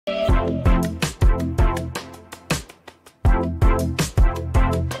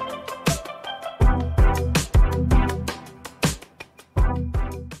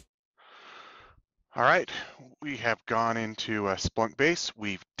we have gone into a Splunk base.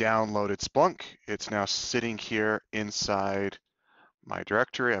 We've downloaded Splunk. It's now sitting here inside my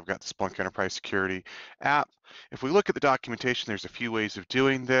directory. I've got the Splunk Enterprise Security app. If we look at the documentation, there's a few ways of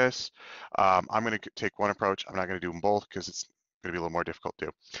doing this. I'm going to take one approach. I'm not going to do them both because it's going to be a little more difficult to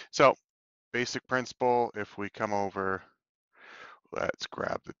do. So basic principle, if we come over, let's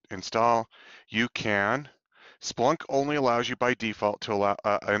grab the install. You can, Splunk only allows you by default to allow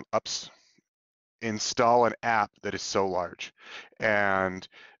install an app that is so large. And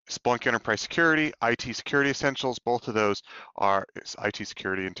Splunk Enterprise Security, IT Security Essentials, both of those are IT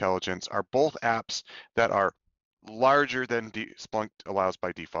Security Intelligence, are both apps that are larger than Splunk allows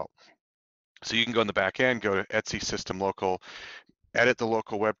by default. So you can go in the back end, go to Etsy System Local, edit the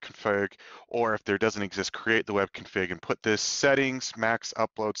local web config, or if there doesn't exist, create the web config and put this settings max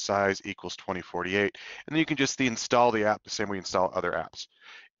upload size equals 2048. And then you can just install the app the same way you install other apps.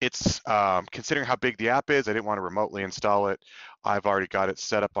 It's considering how big the app is, I didn't want to remotely install it. I've already got it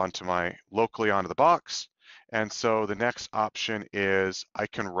set up locally onto the box. And so the next option is I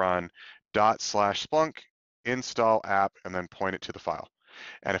can run /Splunk install app and then point it to the file.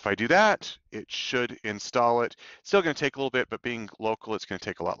 And if I do that, it should install it. Still going to take a little bit, but being local, it's going to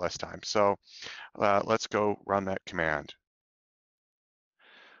take a lot less time. So let's go run that command.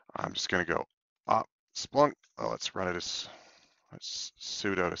 I'm just going to go Splunk. Oh, let's run it as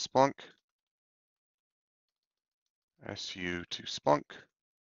sudo to Splunk. SU to Splunk.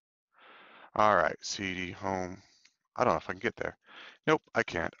 All right, CD home. I don't know if I can get there. Nope, I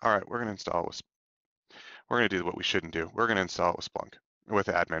can't. All right, we're going to install with. We're going to do what we shouldn't do. We're going to install it with Splunk, with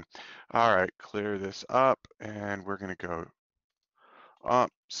admin. All right, clear this up, and we're going to go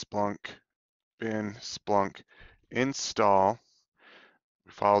up Splunk, bin Splunk, install.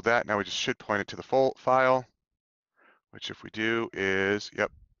 We followed that. Now we just should point it to the file, which if we do is,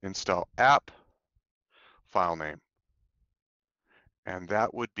 yep, install app, file name. And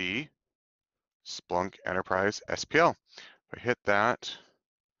that would be Splunk Enterprise SPL. If I hit that,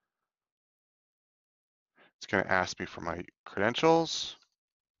 it's going to ask me for my credentials.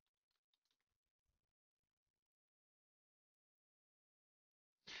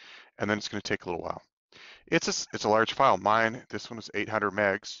 And then it's going to take a little while. It's a large file. Mine, this one was 800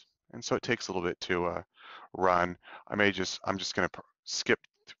 megs, and so it takes a little bit to run. I'm just going to skip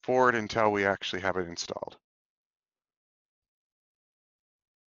forward until we actually have it installed.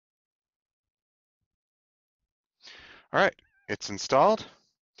 All right, it's installed.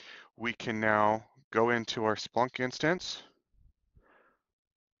 We can now go into our Splunk instance.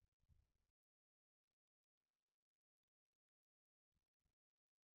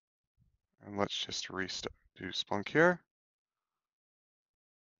 And let's just restart, do Splunk here.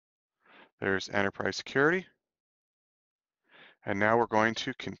 There's Enterprise Security. And now we're going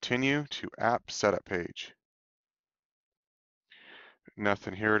to continue to App Setup page.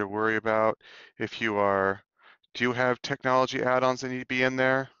 Nothing here to worry about. If do you have technology add-ons that need to be in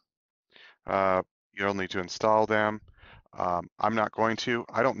there? You'll need to install them. I'm not going to.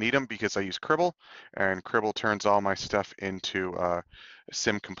 I don't need them because I use Cribble, and Cribble turns all my stuff into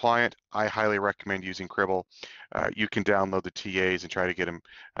CIM compliant. I highly recommend using Cribble. You can download the TAs and try to get them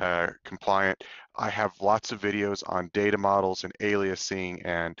compliant. I have lots of videos on data models and aliasing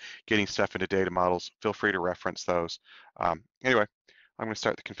and getting stuff into data models. Feel free to reference those. Anyway, I'm going to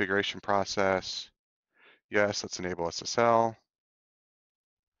start the configuration process. Yes, let's enable SSL.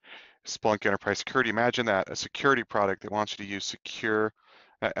 Splunk Enterprise Security. Imagine that, a security product that wants you to use secure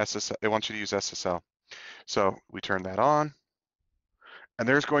SSL. It wants you to use SSL. So we turn that on, and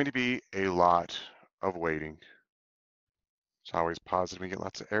there's going to be a lot of waiting. It's always positive. We get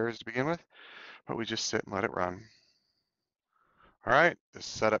lots of errors to begin with, but we just sit and let it run. All right, the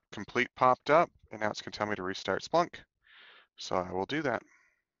setup complete popped up, and now it's going to tell me to restart Splunk. So I will do that.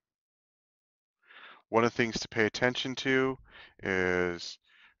 One of the things to pay attention to is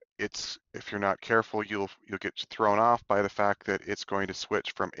if you're not careful, you'll get thrown off by the fact that it's going to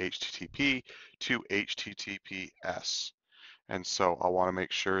switch from HTTP to HTTPS. And so I'll want to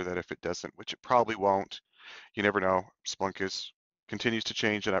make sure that if it doesn't, which it probably won't, you never know, Splunk continues to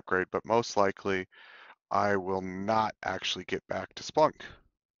change and upgrade, but most likely I will not actually get back to Splunk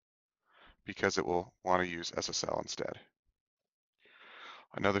because it will want to use SSL instead.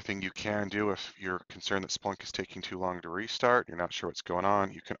 Another thing you can do if you're concerned that Splunk is taking too long to restart, you're not sure what's going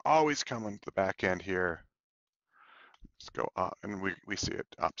on, you can always come into the back end here. Let's go up, and we see it,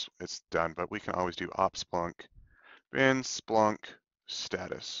 it's done, but we can always do Splunk bin Splunk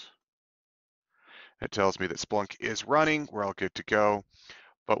status. It tells me that Splunk is running, we're all good to go,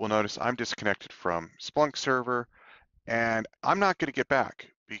 but we'll notice I'm disconnected from Splunk server, and I'm not going to get back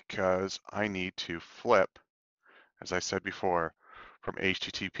because I need to flip as I said before, from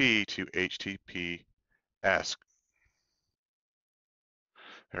HTTP to HTTPS.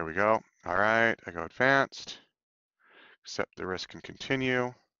 There we go. All right, I go advanced, accept the risk and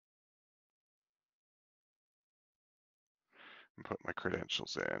continue, and put my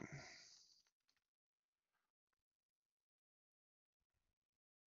credentials in.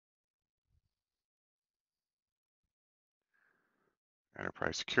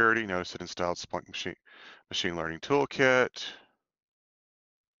 Enterprise security, notice it installed Splunk machine learning toolkit.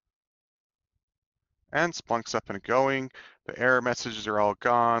 And Splunk's up and going. The error messages are all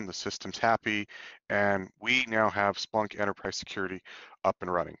gone. The system's happy. And we now have Splunk Enterprise Security up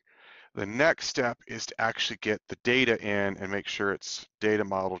and running. The next step is to actually get the data in and make sure it's data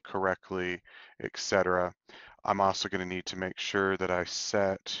modeled correctly, etc. I'm also going to need to make sure that I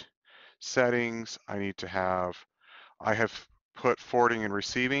set settings. I have put forwarding and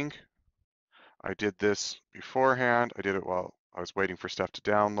receiving. I did this beforehand. I did it while I was waiting for stuff to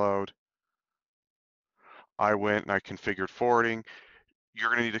download. I went and I configured forwarding. You're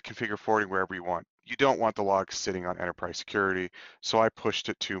going to need to configure forwarding wherever you want. You don't want the logs sitting on enterprise security, so I pushed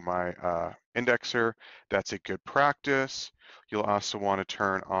it to my indexer. That's a good practice. You'll also want to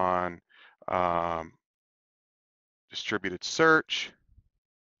turn on distributed search,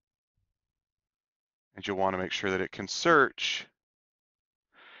 and you'll want to make sure that it can search.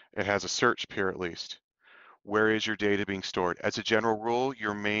 It has a search peer at least. Where is your data being stored? As a general rule,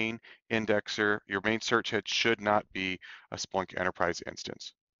 your main indexer, your main search head should not be a Splunk Enterprise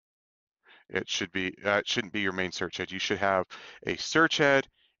instance. It shouldn't be your main search head. You should have a search head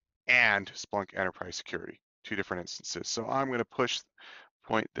and Splunk Enterprise Security, two different instances. So I'm going to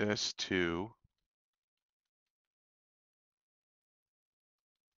point this to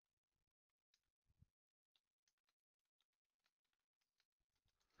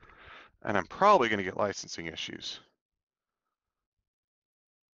and I'm probably going to get licensing issues.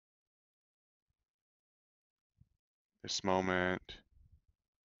 This moment.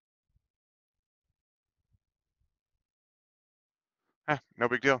 No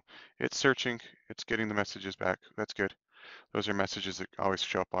big deal. It's searching. It's getting the messages back. That's good. Those are messages that always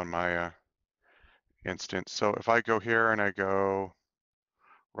show up on my instance. So if I go here and I go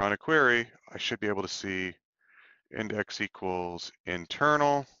run a query, I should be able to see index equals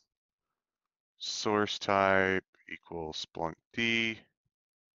internal, source type equals Splunk D.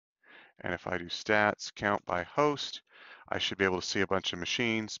 And if I do stats count by host, I should be able to see a bunch of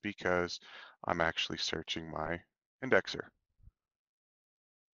machines because I'm actually searching my indexer.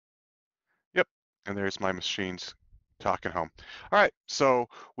 Yep, and there's my machines talking home. All right, so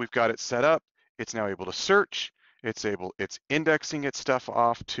we've got it set up. It's now able to search. It's indexing its stuff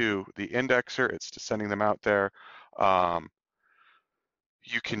off to the indexer. It's sending them out there.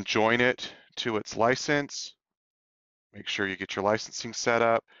 You can join it to its license. Make sure you get your licensing set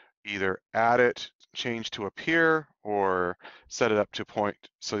up. Either add it, change to a peer, or set it up to point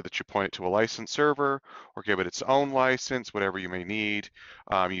so that you point it to a license server, or give it its own license, whatever you may need.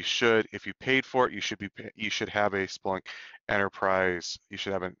 You should, if you paid for it, you should have a Splunk Enterprise. You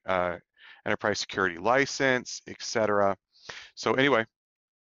should have an Enterprise Security license, etc. So anyway,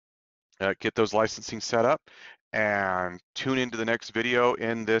 get those licensing set up, and tune into the next video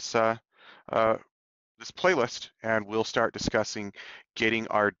in this this playlist, and we'll start discussing getting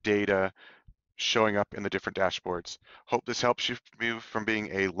our data showing up in the different dashboards. Hope this helps you move from being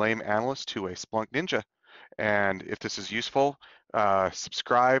a lame analyst to a Splunk ninja. And if this is useful,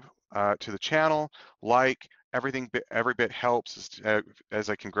 subscribe to the channel, like. Every bit helps as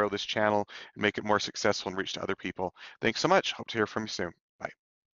I can grow this channel and make it more successful and reach to other people. Thanks so much. Hope to hear from you soon.